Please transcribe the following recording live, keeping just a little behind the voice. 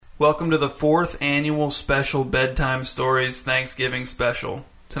Welcome to the 4th annual special Bedtime Stories Thanksgiving special.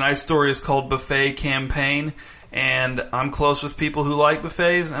 Tonight's story is called Buffet Campaign, and I'm close with people who like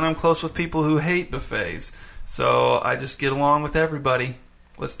buffets, and I'm close with people who hate buffets. So I just get along with everybody.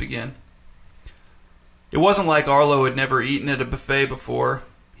 Let's begin. It wasn't like Arlo had never eaten at a buffet before.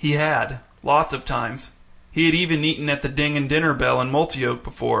 He had, lots of times. He had even eaten at the Ding and Dinner Bell in Multioke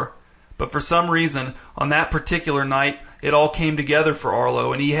before. But for some reason, on that particular night, it all came together for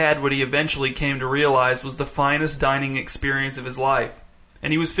Arlo, and he had what he eventually came to realize was the finest dining experience of his life.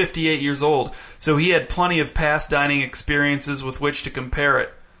 And he was 58 years old, so he had plenty of past dining experiences with which to compare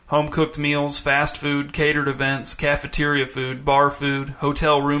it. Home-cooked meals, fast food, catered events, cafeteria food, bar food,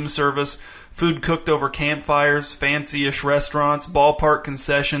 hotel room service, food cooked over campfires, fancy-ish restaurants, ballpark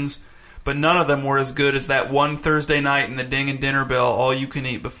concessions, but none of them were as good as that one Thursday night in the Ding and Dinner Bell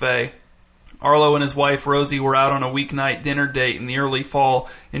all-you-can-eat buffet. Arlo and his wife Rosie were out on a weeknight dinner date in the early fall,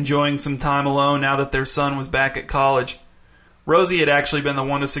 enjoying some time alone now that their son was back at college. Rosie had actually been the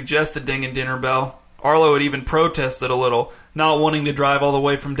one to suggest the Ding and Dinner Bell. Arlo had even protested a little, not wanting to drive all the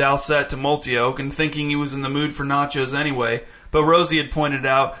way from Dalsett to Multioke and thinking he was in the mood for nachos anyway, but Rosie had pointed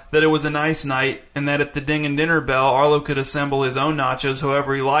out that it was a nice night and that at the Ding and Dinner Bell Arlo could assemble his own nachos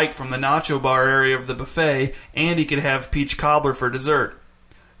however he liked from the nacho bar area of the buffet, and he could have peach cobbler for dessert.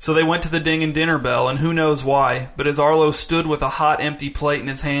 So they went to the Ding and Dinner Bell, and who knows why, but as Arlo stood with a hot empty plate in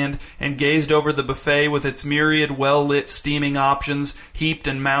his hand and gazed over the buffet with its myriad well-lit steaming options, heaped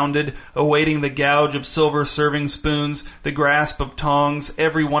and mounded, awaiting the gouge of silver serving spoons, the grasp of tongs,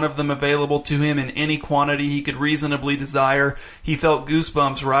 every one of them available to him in any quantity he could reasonably desire, he felt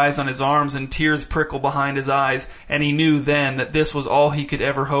goosebumps rise on his arms and tears prickle behind his eyes, and he knew then that this was all he could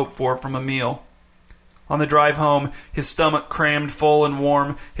ever hope for from a meal. On the drive home, his stomach crammed full and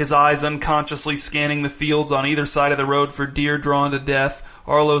warm, his eyes unconsciously scanning the fields on either side of the road for deer drawn to death,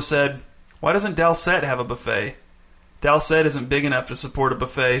 Arlo said, "Why doesn't Dalsett have a buffet?" "Dalsett isn't big enough to support a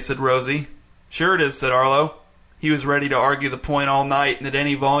buffet," said Rosie. "Sure it is," said Arlo. He was ready to argue the point all night and at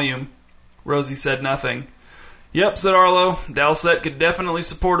any volume. Rosie said nothing. "Yep," said Arlo, "Dalsett could definitely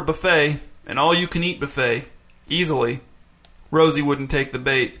support a buffet, an all-you-can-eat buffet. Easily." Rosie wouldn't take the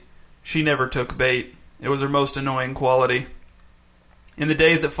bait. She never took bait. It was her most annoying quality. In the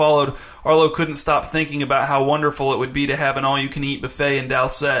days that followed, Arlo couldn't stop thinking about how wonderful it would be to have an all-you-can-eat buffet in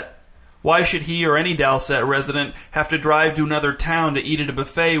Dalsett. Why should he or any Dalsett resident have to drive to another town to eat at a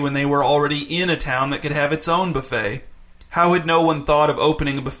buffet when they were already in a town that could have its own buffet? How had no one thought of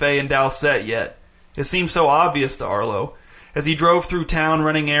opening a buffet in Dalsett yet? It seemed so obvious to Arlo. As he drove through town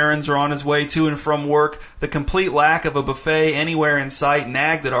running errands or on his way to and from work, the complete lack of a buffet anywhere in sight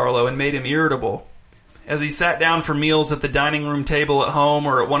nagged at Arlo and made him irritable. As he sat down for meals at the dining room table at home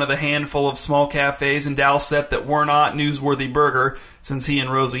or at one of the handful of small cafes in Dalsett that were not Newsworthy Burger, since he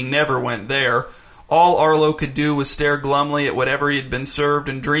and Rosie never went there, all Arlo could do was stare glumly at whatever he had been served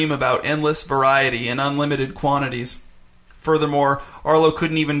and dream about endless variety and unlimited quantities. Furthermore, Arlo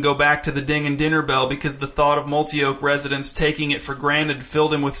couldn't even go back to the Ding and Dinner Bell because the thought of Multioke residents taking it for granted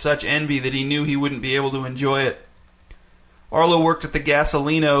filled him with such envy that he knew he wouldn't be able to enjoy it. Arlo worked at the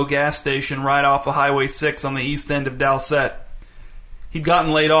Gasolino gas station right off of Highway 6 on the east end of Dalsett. He'd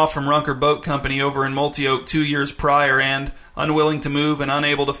gotten laid off from Runker Boat Company over in Multioke 2 years prior and, unwilling to move and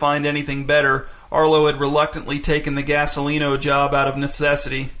unable to find anything better, Arlo had reluctantly taken the Gasolino job out of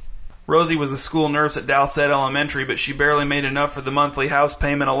necessity. Rosie was a school nurse at Dalsett Elementary, but she barely made enough for the monthly house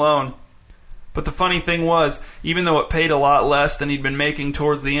payment alone. But the funny thing was, even though it paid a lot less than he'd been making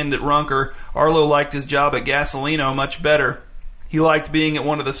towards the end at Runker, Arlo liked his job at Gasolino much better. He liked being at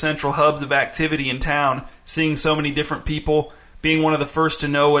one of the central hubs of activity in town, seeing so many different people, being one of the first to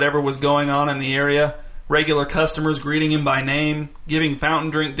know whatever was going on in the area, regular customers greeting him by name, giving fountain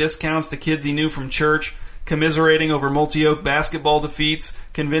drink discounts to kids he knew from church, commiserating over Multioke basketball defeats,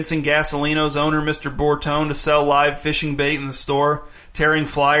 convincing Gasolino's owner, Mr. Bortone, to sell live fishing bait in the store, tearing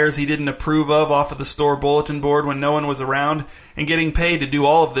flyers he didn't approve of off of the store bulletin board when no one was around, and getting paid to do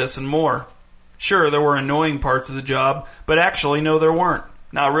all of this and more. Sure, there were annoying parts of the job, but actually, no, there weren't.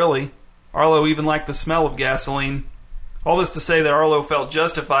 Not really. Arlo even liked the smell of gasoline. All this to say that Arlo felt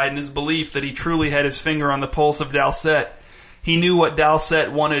justified in his belief that he truly had his finger on the pulse of Dalsett. He knew what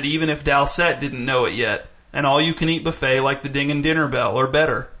Dalsett wanted even if Dalsett didn't know it yet. An all-you-can-eat buffet like the Ding and Dinner Bell, or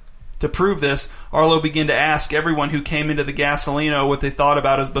better. To prove this, Arlo began to ask everyone who came into the Gasolino what they thought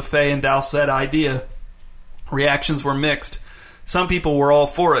about his buffet and Dalsett idea. Reactions were mixed. Some people were all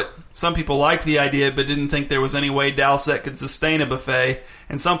for it. Some people liked the idea but didn't think there was any way Dalsett could sustain a buffet,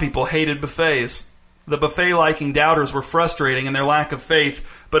 and some people hated buffets. The buffet-liking doubters were frustrating in their lack of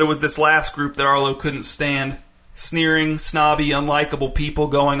faith, but it was this last group that Arlo couldn't stand. Sneering, snobby, unlikable people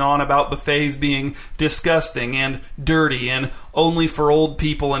going on about buffets being disgusting and dirty and only for old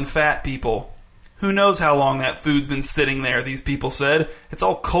people and fat people. Who knows how long that food's been sitting there, these people said. It's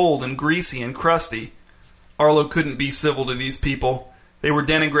all cold and greasy and crusty. Arlo couldn't be civil to these people. They were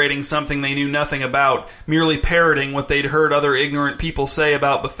denigrating something they knew nothing about, merely parroting what they'd heard other ignorant people say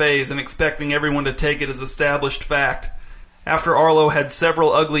about buffets and expecting everyone to take it as established fact. After Arlo had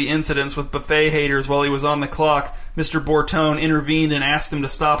several ugly incidents with buffet haters while he was on the clock, Mr. Bortone intervened and asked him to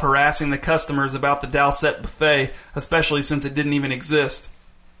stop harassing the customers about the Dalsett buffet, especially since it didn't even exist.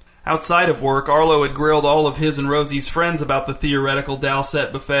 Outside of work, Arlo had grilled all of his and Rosie's friends about the theoretical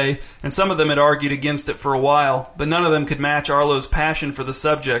Dalsett buffet, and some of them had argued against it for a while, but none of them could match Arlo's passion for the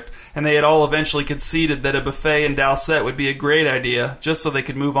subject, and they had all eventually conceded that a buffet in Dalsett would be a great idea, just so they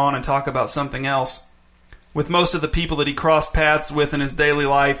could move on and talk about something else. With most of the people that he crossed paths with in his daily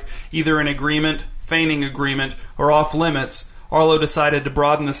life, either in agreement, feigning agreement, or off limits, Arlo decided to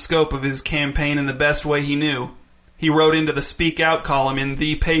broaden the scope of his campaign in the best way he knew. He wrote into the Speak Out column in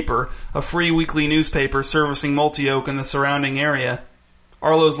The Paper, a free weekly newspaper servicing Multioke and the surrounding area.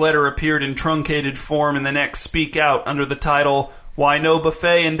 Arlo's letter appeared in truncated form in the next Speak Out under the title, Why No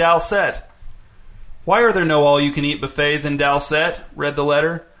Buffet in Dalsett? Why are there no all-you-can-eat buffets in Dalsett? Read the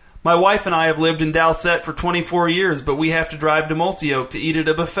letter. My wife and I have lived in Dalsett for 24 years, but we have to drive to Multioke to eat at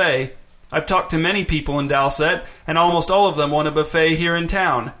a buffet. I've talked to many people in Dalsett, and almost all of them want a buffet here in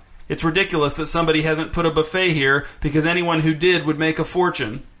town. It's ridiculous that somebody hasn't put a buffet here, because anyone who did would make a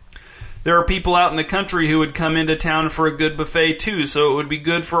fortune. There are people out in the country who would come into town for a good buffet too, so it would be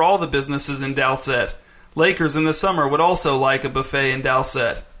good for all the businesses in Dalsett. Lakers in the summer would also like a buffet in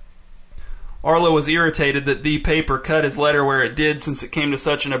Dalsett. Arlo was irritated that The Paper cut his letter where it did since it came to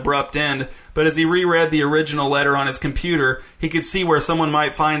such an abrupt end, but as he reread the original letter on his computer, he could see where someone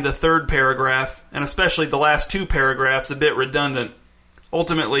might find the third paragraph, and especially the last two paragraphs, a bit redundant.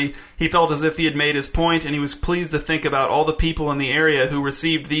 Ultimately, he felt as if he had made his point, and he was pleased to think about all the people in the area who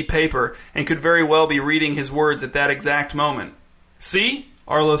received The Paper and could very well be reading his words at that exact moment. See?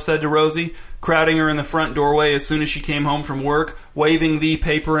 Arlo said to Rosie, crowding her in the front doorway as soon as she came home from work, waving The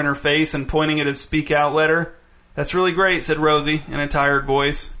Paper in her face and pointing at his Speak Out letter. That's really great, said Rosie, in a tired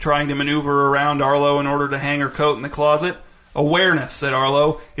voice, trying to maneuver around Arlo in order to hang her coat in the closet. Awareness, said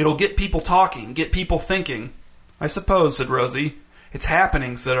Arlo. It'll get people talking, get people thinking. I suppose, said Rosie. It's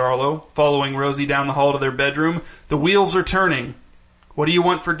happening, said Arlo, following Rosie down the hall to their bedroom. The wheels are turning. What do you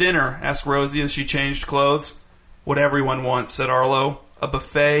want for dinner? Asked Rosie as she changed clothes. What everyone wants, said Arlo. A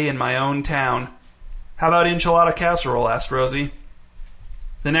buffet in my own town. How about enchilada casserole? Asked Rosie.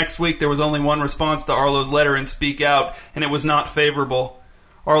 The next week there was only one response to Arlo's letter in Speak Out, and it was not favorable.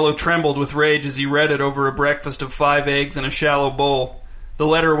 Arlo trembled with rage as he read it over a breakfast of 5 eggs in a shallow bowl. The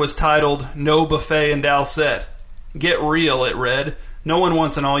letter was titled, No Buffet in Dalsett. Get real, it read. No one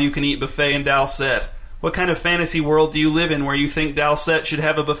wants an all-you-can-eat buffet in Dalsett. What kind of fantasy world do you live in where you think Dalsett should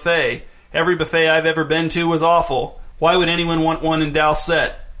have a buffet? Every buffet I've ever been to was awful. Why would anyone want one in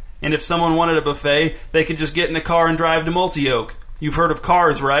Dalsett? And if someone wanted a buffet, they could just get in a car and drive to Multioke. You've heard of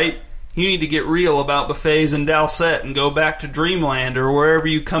cars, right? You need to get real about buffets in Dalsett and go back to Dreamland or wherever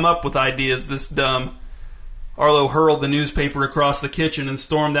you come up with ideas this dumb. Arlo hurled the newspaper across the kitchen and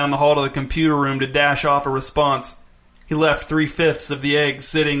stormed down the hall to the computer room to dash off a response. He left 3/5 of the eggs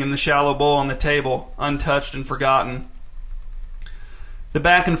sitting in the shallow bowl on the table, untouched and forgotten. The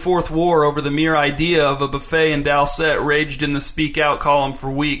back-and-forth war over the mere idea of a buffet in Dalsett raged in the Speak Out column for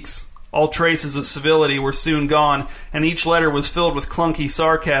weeks. All traces of civility were soon gone, and each letter was filled with clunky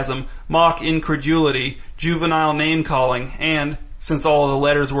sarcasm, mock incredulity, juvenile name-calling, and, since all of the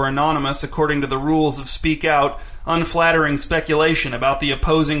letters were anonymous according to the rules of Speak Out, unflattering speculation about the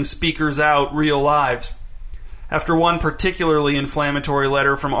opposing speakers out real lives. After one particularly inflammatory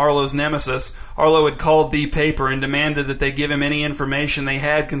letter from Arlo's nemesis, Arlo had called The Paper and demanded that they give him any information they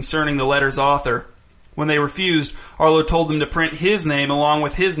had concerning the letter's author. When they refused, Arlo told them to print his name along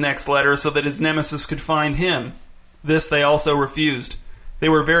with his next letter so that his nemesis could find him. This they also refused. They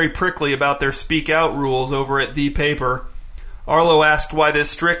were very prickly about their Speak Out rules over at The Paper. Arlo asked why this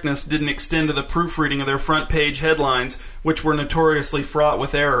strictness didn't extend to the proofreading of their front-page headlines, which were notoriously fraught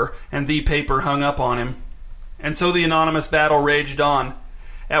with error, and The Paper hung up on him. And so the anonymous battle raged on.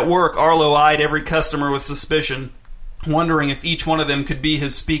 At work, Arlo eyed every customer with suspicion, wondering if each one of them could be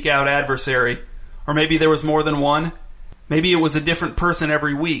his Speak Out adversary. Or maybe there was more than one. Maybe it was a different person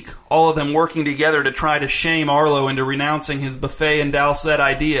every week, all of them working together to try to shame Arlo into renouncing his buffet in Dalsett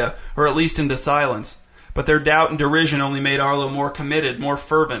idea, or at least into silence. But their doubt and derision only made Arlo more committed, more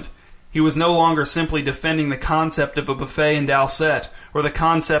fervent. He was no longer simply defending the concept of a buffet in Dalset, or the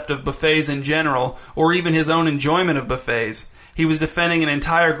concept of buffets in general, or even his own enjoyment of buffets. He was defending an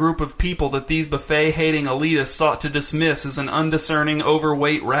entire group of people that these buffet-hating elitists sought to dismiss as an undiscerning,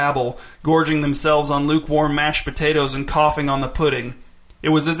 overweight rabble, gorging themselves on lukewarm mashed potatoes and coughing on the pudding. It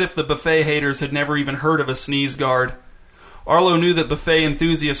was as if the buffet haters had never even heard of a sneeze guard. Arlo knew that buffet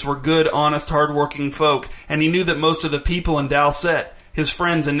enthusiasts were good, honest, hard-working folk, and he knew that most of the people in Dalset, his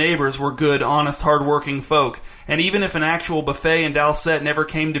friends and neighbors, were good, honest, hard-working folk, and even if an actual buffet in Dalset never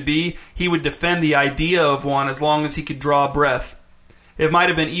came to be, he would defend the idea of one as long as he could draw breath. It might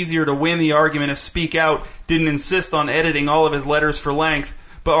have been easier to win the argument if Speak Out didn't insist on editing all of his letters for length,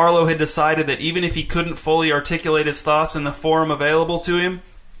 but Arlo had decided that even if he couldn't fully articulate his thoughts in the forum available to him,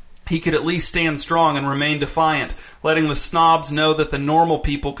 he could at least stand strong and remain defiant, letting the snobs know that the normal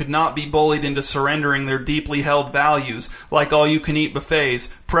people could not be bullied into surrendering their deeply held values, like all-you-can-eat buffets,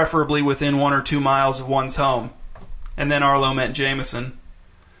 preferably within 1 or 2 miles of one's home. And then Arlo met Jameson.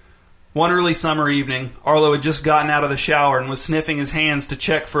 One early summer evening, Arlo had just gotten out of the shower and was sniffing his hands to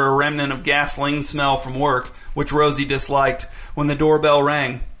check for a remnant of gasoline smell from work, which Rosie disliked, when the doorbell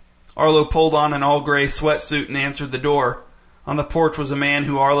rang. Arlo pulled on an all-gray sweatsuit and answered the door. On the porch was a man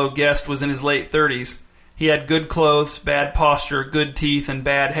who Arlo guessed was in his late 30s. He had good clothes, bad posture, good teeth, and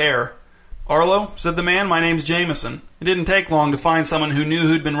bad hair. "Arlo," said the man, "my name's Jameson. It didn't take long to find someone who knew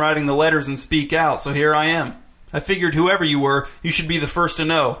who'd been writing the letters and Speak Out, so here I am. I figured whoever you were, you should be the first to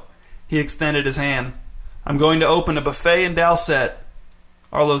know." He extended his hand. "I'm going to open a buffet in Dalset."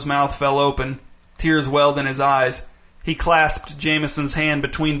 Arlo's mouth fell open. Tears welled in his eyes. He clasped Jameson's hand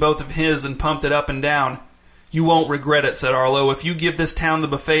between both of his and pumped it up and down. "You won't regret it," said Arlo. "If you give this town the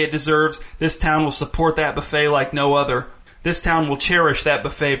buffet it deserves, this town will support that buffet like no other. This town will cherish that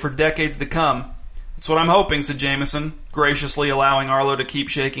buffet for decades to come." "That's what I'm hoping," said Jameson, graciously allowing Arlo to keep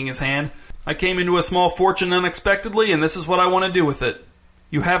shaking his hand. "I came into a small fortune unexpectedly, and this is what I want to do with it."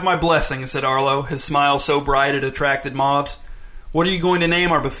 "You have my blessing," said Arlo, his smile so bright it attracted moths. "What are you going to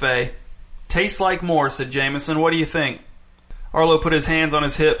name our buffet?" "Tastes Like More," said Jameson. "What do you think?" Arlo put his hands on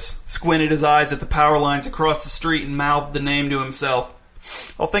his hips, squinted his eyes at the power lines across the street, and mouthed the name to himself.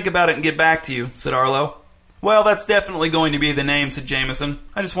 "I'll think about it and get back to you," said Arlo. "Well, that's definitely going to be the name," said Jameson.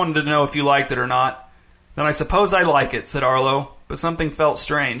 "I just wanted to know if you liked it or not." "Then I suppose I like it," said Arlo, but something felt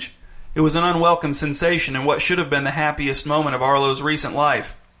strange. It was an unwelcome sensation in what should have been the happiest moment of Arlo's recent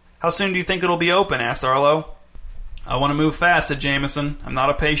life. "How soon do you think it'll be open?" asked Arlo. "I want to move fast," said Jameson. "I'm not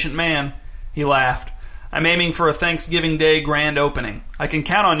a patient man." He laughed. "I'm aiming for a Thanksgiving Day grand opening. I can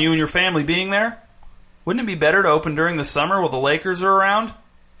count on you and your family being there?" "Wouldn't it be better to open during the summer while the Lakers are around?"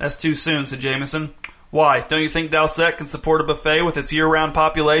 "That's too soon," said Jameson. "Why, don't you think Dalset can support a buffet with its year-round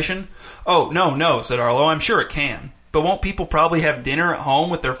population?" "Oh, no, said Arlo. "I'm sure it can. But won't people probably have dinner at home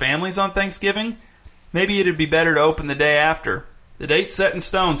with their families on Thanksgiving? Maybe it'd be better to open the day after." "The date's set in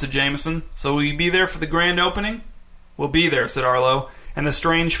stone," said Jameson. "So will you be there for the grand opening?" "We'll be there," said Arlo, and the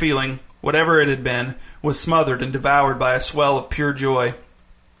strange feeling, whatever it had been, was smothered and devoured by a swell of pure joy.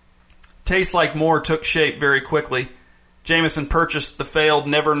 Tastes Like More took shape very quickly. Jameson purchased the failed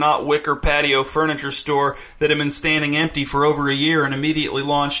never-not-wicker patio furniture store that had been standing empty for over a year and immediately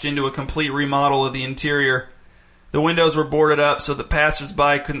launched into a complete remodel of the interior. The windows were boarded up so that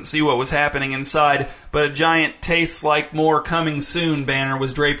passers-by couldn't see what was happening inside, but a giant Tastes Like More Coming Soon banner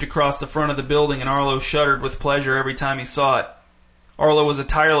was draped across the front of the building, and Arlo shuddered with pleasure every time he saw it. Arlo was a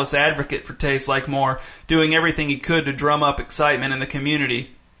tireless advocate for Tastes Like More, doing everything he could to drum up excitement in the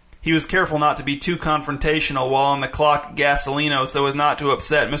community. He was careful not to be too confrontational while on the clock at Gasolino so as not to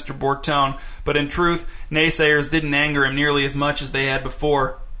upset Mr. Bortone, but in truth, naysayers didn't anger him nearly as much as they had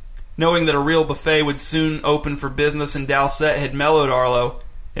before. Knowing that a real buffet would soon open for business in Dalset had mellowed Arlo.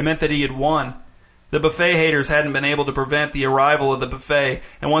 It meant that he had won. The buffet haters hadn't been able to prevent the arrival of the buffet,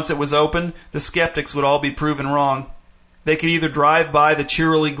 and once it was open, the skeptics would all be proven wrong. They could either drive by the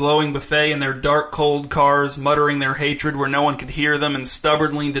cheerily glowing buffet in their dark, cold cars, muttering their hatred where no one could hear them and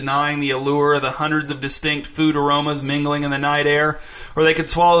stubbornly denying the allure of the hundreds of distinct food aromas mingling in the night air, or they could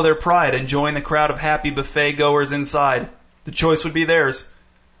swallow their pride and join the crowd of happy buffet goers inside. The choice would be theirs.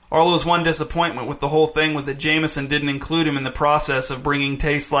 Arlo's one disappointment with the whole thing was that Jameson didn't include him in the process of bringing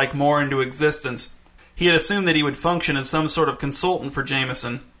Tastes Like More into existence. He had assumed that he would function as some sort of consultant for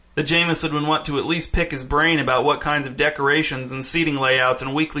Jameson. That Jameson would want to at least pick his brain about what kinds of decorations and seating layouts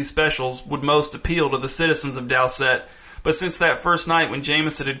and weekly specials would most appeal to the citizens of Dalset, but since that first night when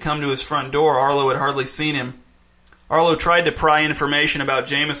Jameson had come to his front door, Arlo had hardly seen him. Arlo tried to pry information about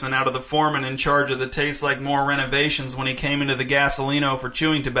Jameson out of the foreman in charge of the Tastes Like More renovations when he came into the Gasolino for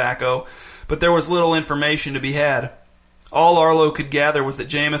chewing tobacco, but there was little information to be had. All Arlo could gather was that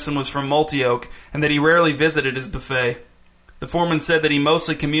Jameson was from Multioak and that he rarely visited his buffet. The foreman said that he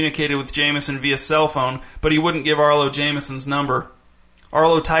mostly communicated with Jameson via cell phone, but he wouldn't give Arlo Jameson's number.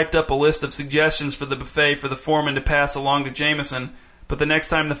 Arlo typed up a list of suggestions for the buffet for the foreman to pass along to Jameson, but the next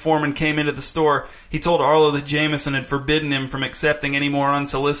time the foreman came into the store, he told Arlo that Jameson had forbidden him from accepting any more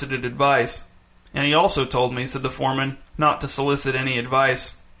unsolicited advice. And he also told me, said the foreman, not to solicit any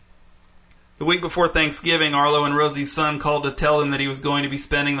advice. The week before Thanksgiving, Arlo and Rosie's son called to tell him that he was going to be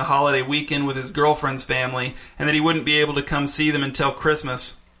spending the holiday weekend with his girlfriend's family and that he wouldn't be able to come see them until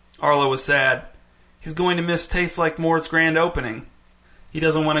Christmas. Arlo was sad. He's going to miss Tastes Like More's grand opening. He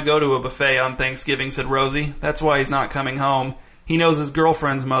doesn't want to go to a buffet on Thanksgiving, said Rosie. That's why he's not coming home. He knows his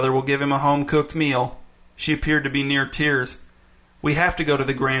girlfriend's mother will give him a home-cooked meal. She appeared to be near tears. We have to go to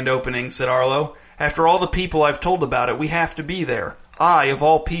the grand opening, said Arlo. After all the people I've told about it, we have to be there. I, of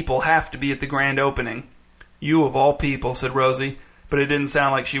all people, have to be at the grand opening. You, of all people, said Rosie, but it didn't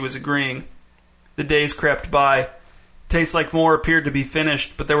sound like she was agreeing. The days crept by. Tastes Like More appeared to be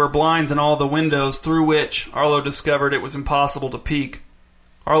finished, but there were blinds in all the windows through which Arlo discovered it was impossible to peek.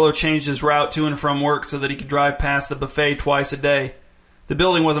 Arlo changed his route to and from work so that he could drive past the buffet twice a day. The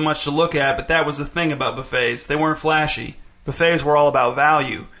building wasn't much to look at, but that was the thing about buffets. They weren't flashy. Buffets were all about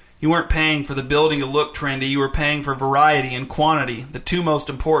value. You weren't paying for the building to look trendy, you were paying for variety and quantity, the two most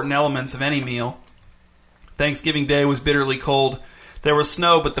important elements of any meal. Thanksgiving Day was bitterly cold. There was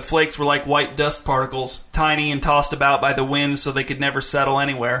snow, but the flakes were like white dust particles, tiny and tossed about by the wind so they could never settle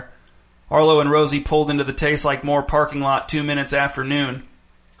anywhere. Arlo and Rosie pulled into the Tastes Like More parking lot 2 minutes after noon.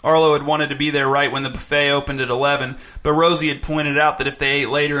 Arlo had wanted to be there right when the buffet opened at 11, but Rosie had pointed out that if they ate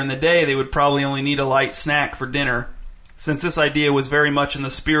later in the day, they would probably only need a light snack for dinner. Since this idea was very much in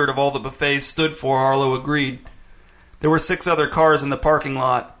the spirit of all the buffets stood for, Arlo agreed. There were 6 other cars in the parking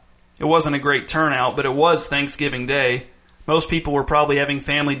lot. It wasn't a great turnout, but it was Thanksgiving Day. Most people were probably having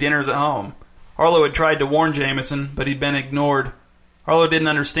family dinners at home. Arlo had tried to warn Jameson, but he'd been ignored. Arlo didn't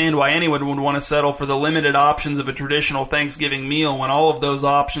understand why anyone would want to settle for the limited options of a traditional Thanksgiving meal when all of those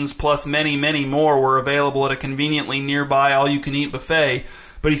options plus many, many more were available at a conveniently nearby all-you-can-eat buffet,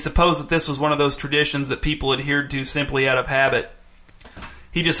 but he supposed that this was one of those traditions that people adhered to simply out of habit.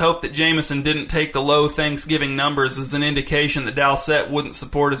 He just hoped that Jameson didn't take the low Thanksgiving numbers as an indication that Dalsett wouldn't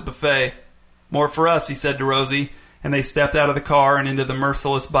support his buffet. More for us, he said to Rosie, and they stepped out of the car and into the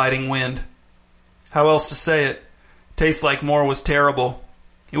merciless biting wind. How else to say it? Tastes Like More was terrible.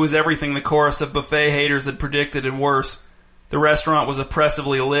 It was everything the chorus of buffet haters had predicted and worse. The restaurant was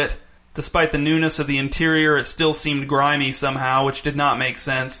oppressively lit. Despite the newness of the interior, it still seemed grimy somehow, which did not make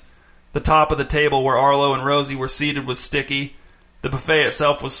sense. The top of the table where Arlo and Rosie were seated was sticky. The buffet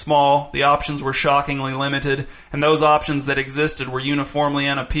itself was small, the options were shockingly limited, and those options that existed were uniformly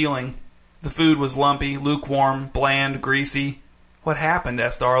unappealing. The food was lumpy, lukewarm, bland, greasy. What happened?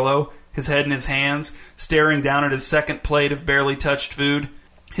 Asked Arlo, his head in his hands, staring down at his second plate of barely touched food.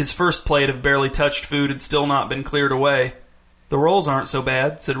 His first plate of barely touched food had still not been cleared away. The rolls aren't so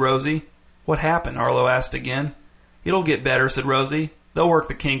bad, said Rosie. What happened? Arlo asked again. It'll get better, said Rosie. They'll work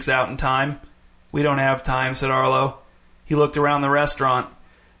the kinks out in time. We don't have time, said Arlo. He looked around the restaurant.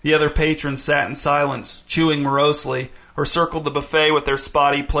 The other patrons sat in silence, chewing morosely, or circled the buffet with their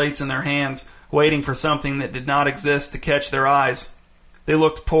spotty plates in their hands, waiting for something that did not exist to catch their eyes. They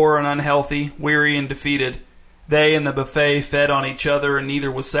looked poor and unhealthy, weary and defeated. They and the buffet fed on each other, and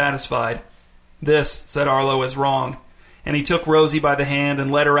neither was satisfied. This, said Arlo, is wrong. And he took Rosie by the hand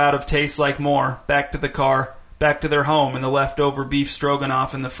and led her out of Tastes Like More, back to the car, back to their home and the leftover beef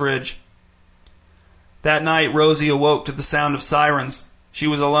stroganoff in the fridge. That night, Rosie awoke to the sound of sirens. She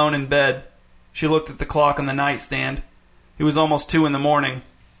was alone in bed. She looked at the clock on the nightstand. It was almost 2 a.m.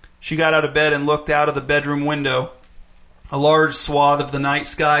 She got out of bed and looked out of the bedroom window. A large swath of the night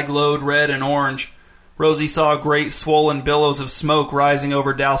sky glowed red and orange. Rosie saw great swollen billows of smoke rising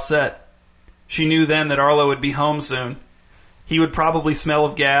over Dalsett. She knew then that Arlo would be home soon. He would probably smell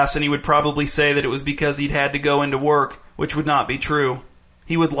of gas, and he would probably say that it was because he'd had to go into work, which would not be true.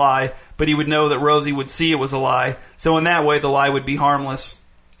 He would lie, but he would know that Rosie would see it was a lie, so in that way the lie would be harmless.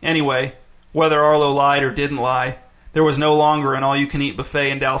 Anyway, whether Arlo lied or didn't lie, there was no longer an all-you-can-eat buffet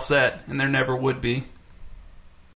in Dalsett, and there never would be.